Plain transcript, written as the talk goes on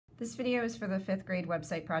This video is for the 5th grade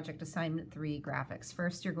website project assignment 3 graphics.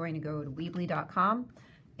 First, you're going to go to Weebly.com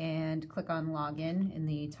and click on Login in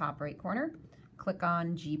the top right corner. Click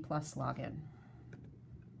on G+ Login.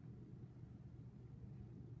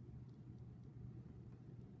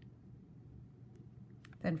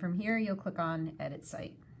 Then from here, you'll click on Edit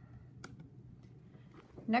Site.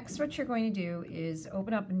 Next, what you're going to do is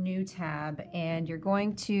open up a new tab and you're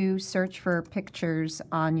going to search for pictures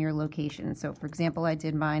on your location. So for example, I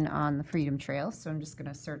did mine on the Freedom Trail. So I'm just going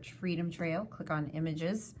to search Freedom Trail, click on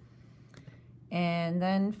Images, and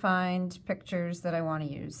then find pictures that I want to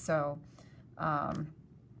use. So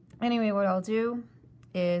anyway, what I'll do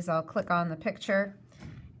is I'll click on the picture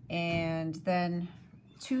and then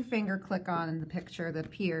two-finger click on the picture that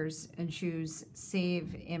appears and choose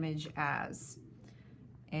Save Image As.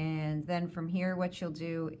 And then from here, what you'll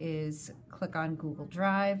do is click on Google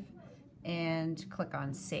Drive and click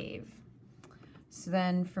on Save. So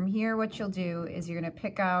then from here, what you'll do is you're going to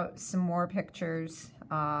pick out some more pictures,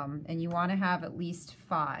 and you want to have at least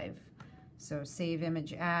 5. So Save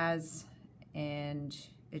Image As, and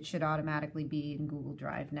it should automatically be in Google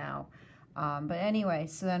Drive now. But anyway,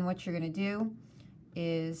 so then what you're going to do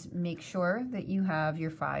is make sure that you have your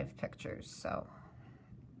 5 pictures. So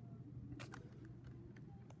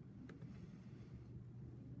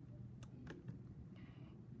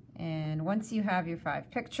and once you have your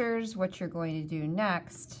 5 pictures, what you're going to do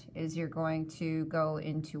next is you're going to go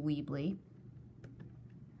into Weebly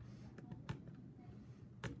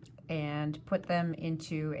and put them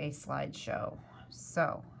into a slideshow.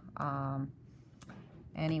 So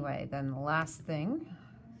anyway, then the last thing,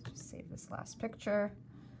 just save this last picture.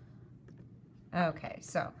 Okay,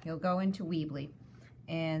 so you'll go into Weebly,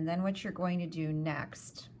 and then what you're going to do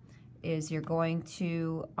next is you're going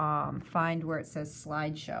to find where it says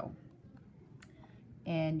slideshow,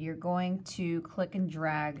 and you're going to click and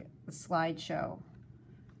drag the slideshow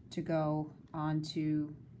to go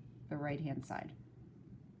onto the right hand side.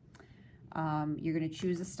 You're going to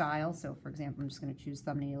choose a style. So for example, I'm just going to choose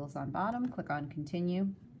thumbnails on bottom, click on continue,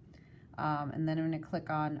 and then I'm going to click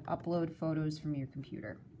on upload photos from your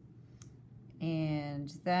computer.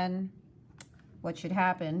 And then what should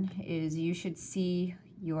happen is you should see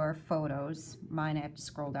your photos. Mine, I have to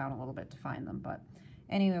scroll down a little bit to find them, but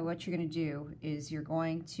anyway, what you're going to do is you're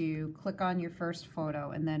going to click on your first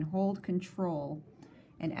photo and then hold Control,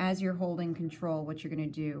 and as you're holding Control, what you're going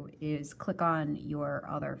to do is click on your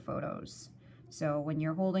other photos. So when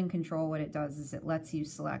you're holding Control, what it does is it lets you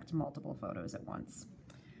select multiple photos at once.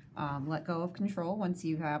 Let go of Control once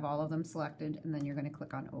you have all of them selected, and then you're going to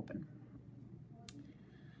click on Open.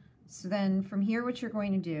 So then from here, what you're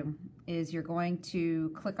going to do is you're going to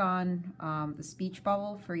click on the speech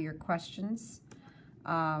bubble for your questions,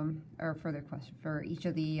 or for each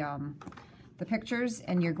of the pictures,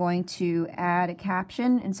 and you're going to add a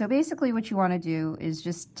caption. And so basically what you want to do is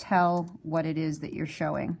just tell what it is that you're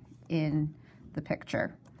showing in the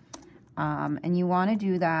picture. And you want to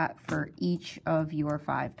do that for each of your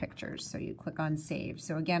 5 pictures. So you click on Save.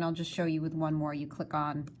 So again, I'll just show you with one more. You click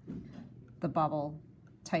on the bubble,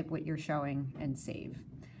 type what you're showing, and save.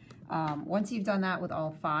 Once you've done that with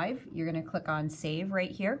all 5, you're going to click on Save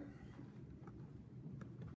right here.